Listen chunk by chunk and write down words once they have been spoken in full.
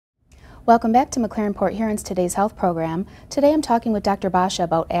Welcome back to McLaren Port Huron's Today's Health Program. Today I'm talking with Dr. Basha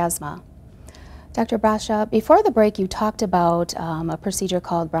about asthma. Dr. Basha, before the break you talked about a procedure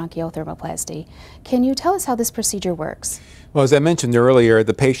called bronchial thermoplasty. Can you tell us how this procedure works? Well, as I mentioned earlier,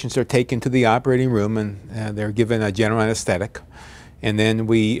 the patients are taken to the operating room and they're given a general anesthetic. And then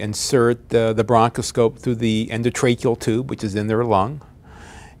we insert the bronchoscope through the endotracheal tube, which is in their lung.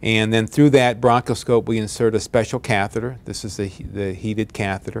 And then through that bronchoscope we insert a special catheter. This is the heated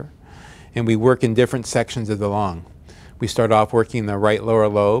catheter. And we work in different sections of the lung. We start off working the right lower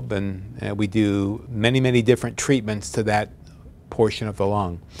lobe, and we do many different treatments to that portion of the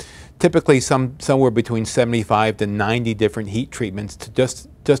lung. Typically somewhere between 75 to 90 different heat treatments to just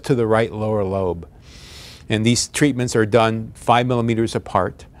to the right lower lobe. And these treatments are done 5 millimeters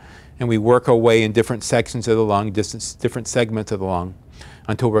apart, and we work our way in different sections of the lung, different segments of the lung,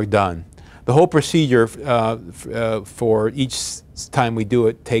 until we're done. The whole procedure for each time we do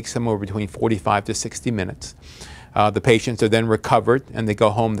it takes somewhere between 45 to 60 minutes. The patients are then recovered and they go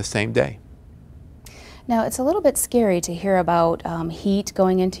home the same day. Now, it's a little bit scary to hear about heat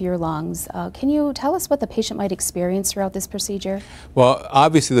going into your lungs. Can you tell us what the patient might experience throughout this procedure? Well,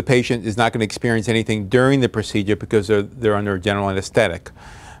 obviously the patient is not going to experience anything during the procedure because they're under general anesthetic.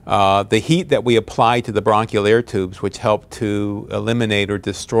 The heat that we apply to the bronchial air tubes, which help to eliminate or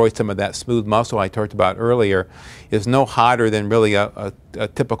destroy some of that smooth muscle I talked about earlier, is no hotter than really a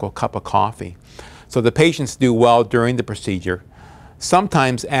typical cup of coffee. So the patients do well during the procedure.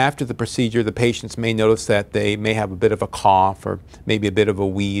 Sometimes after the procedure, the patients may notice that they may have a bit of a cough or maybe a bit of a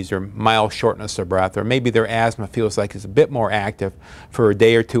wheeze or mild shortness of breath, or maybe their asthma feels like it's a bit more active for a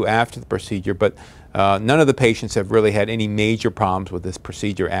day or two after the procedure, but none of the patients have really had any major problems with this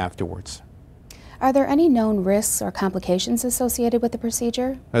procedure afterwards. Are there any known risks or complications associated with the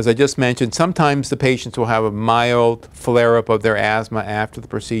procedure? As I just mentioned, sometimes the patients will have a mild flare-up of their asthma after the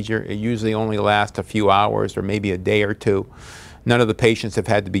procedure. It usually only lasts a few hours or maybe a day or two. None of the patients have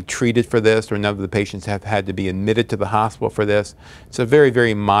had to be treated for this, or none of the patients have had to be admitted to the hospital for this. It's a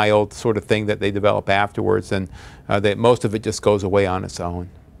very mild sort of thing that they develop afterwards, and that most of it just goes away on its own.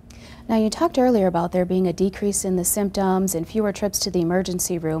 Now, you talked earlier about there being a decrease in the symptoms and fewer trips to the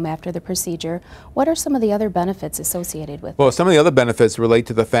emergency room after the procedure. What are some of the other benefits associated with it? Well, some of the other benefits relate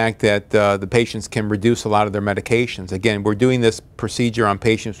to the fact that the patients can reduce a lot of their medications. Again, we're doing this procedure on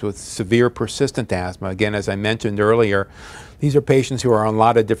patients with severe persistent asthma. Again, as I mentioned earlier, these are patients who are on a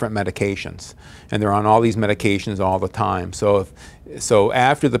lot of different medications, and they're on all these medications all the time. So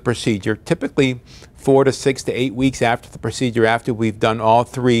after the procedure, typically 4 to 6 to 8 weeks after the procedure, after we've done all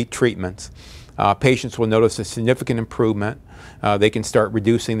 3 treatments, patients will notice a significant improvement. They can start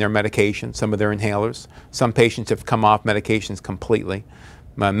reducing their medication, some of their inhalers. Some patients have come off medications completely.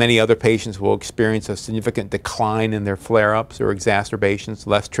 Many other patients will experience a significant decline in their flare-ups or exacerbations,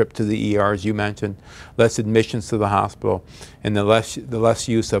 less trip to the ER, as you mentioned, less admissions to the hospital, and the less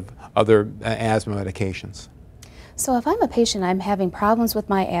use of other asthma medications. So if I'm a patient, I'm having problems with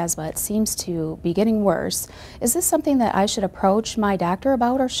my asthma, it seems to be getting worse, is this something that I should approach my doctor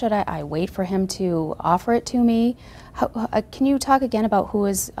about, or should I wait for him to offer it to me? Can you talk again about who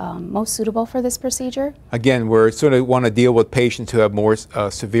is most suitable for this procedure? Again, we sort of want to deal with patients who have more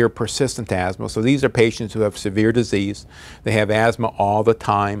severe persistent asthma. So these are patients who have severe disease. They have asthma all the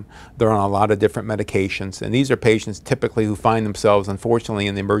time. They're on a lot of different medications. And these are patients typically who find themselves, unfortunately,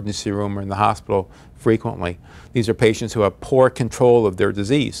 in the emergency room or in the hospital frequently. These are patients who have poor control of their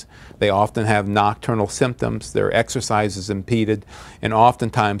disease. They often have nocturnal symptoms, their exercise is impeded, and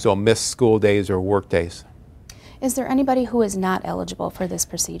oftentimes they'll miss school days or work days. Is there anybody who is not eligible for this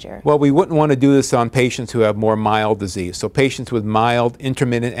procedure? Well, we wouldn't want to do this on patients who have more mild disease. So patients with mild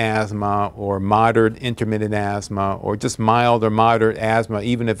intermittent asthma or moderate intermittent asthma or just mild or moderate asthma,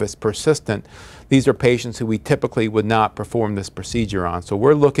 even if it's persistent, these are patients who we typically would not perform this procedure on. So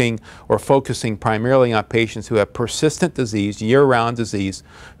we're looking or focusing primarily on patients who have persistent disease, year-round disease,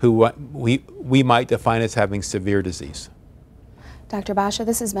 who we might define as having severe disease. Dr. Basha,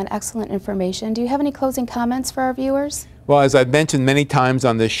 this has been excellent information. Do you have any closing comments for our viewers? Well, as I've mentioned many times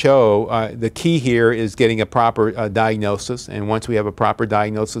on this show, the key here is getting a proper diagnosis, and once we have a proper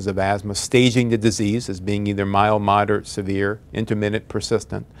diagnosis of asthma, staging the disease as being either mild, moderate, severe, intermittent,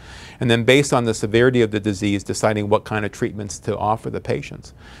 persistent, and then based on the severity of the disease, deciding what kind of treatments to offer the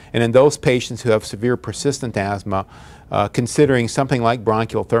patients. And in those patients who have severe persistent asthma, considering something like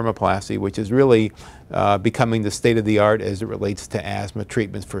bronchial thermoplasty, which is really becoming the state of the art as it relates to asthma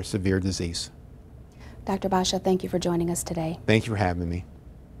treatments for severe disease. Dr. Basha, thank you for joining us today. Thank you for having me.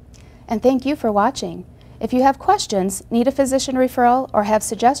 And thank you for watching. If you have questions, need a physician referral, or have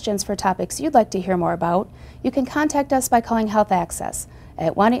suggestions for topics you'd like to hear more about, you can contact us by calling Health Access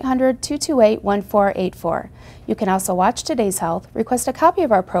at 1-800-228-1484. You can also watch Today's Health, request a copy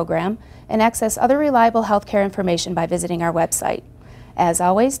of our program, and access other reliable healthcare information by visiting our website. As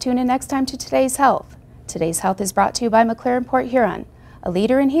always, tune in next time to Today's Health. Today's Health is brought to you by McLaren Port Huron, a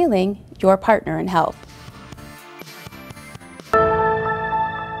leader in healing, your partner in health.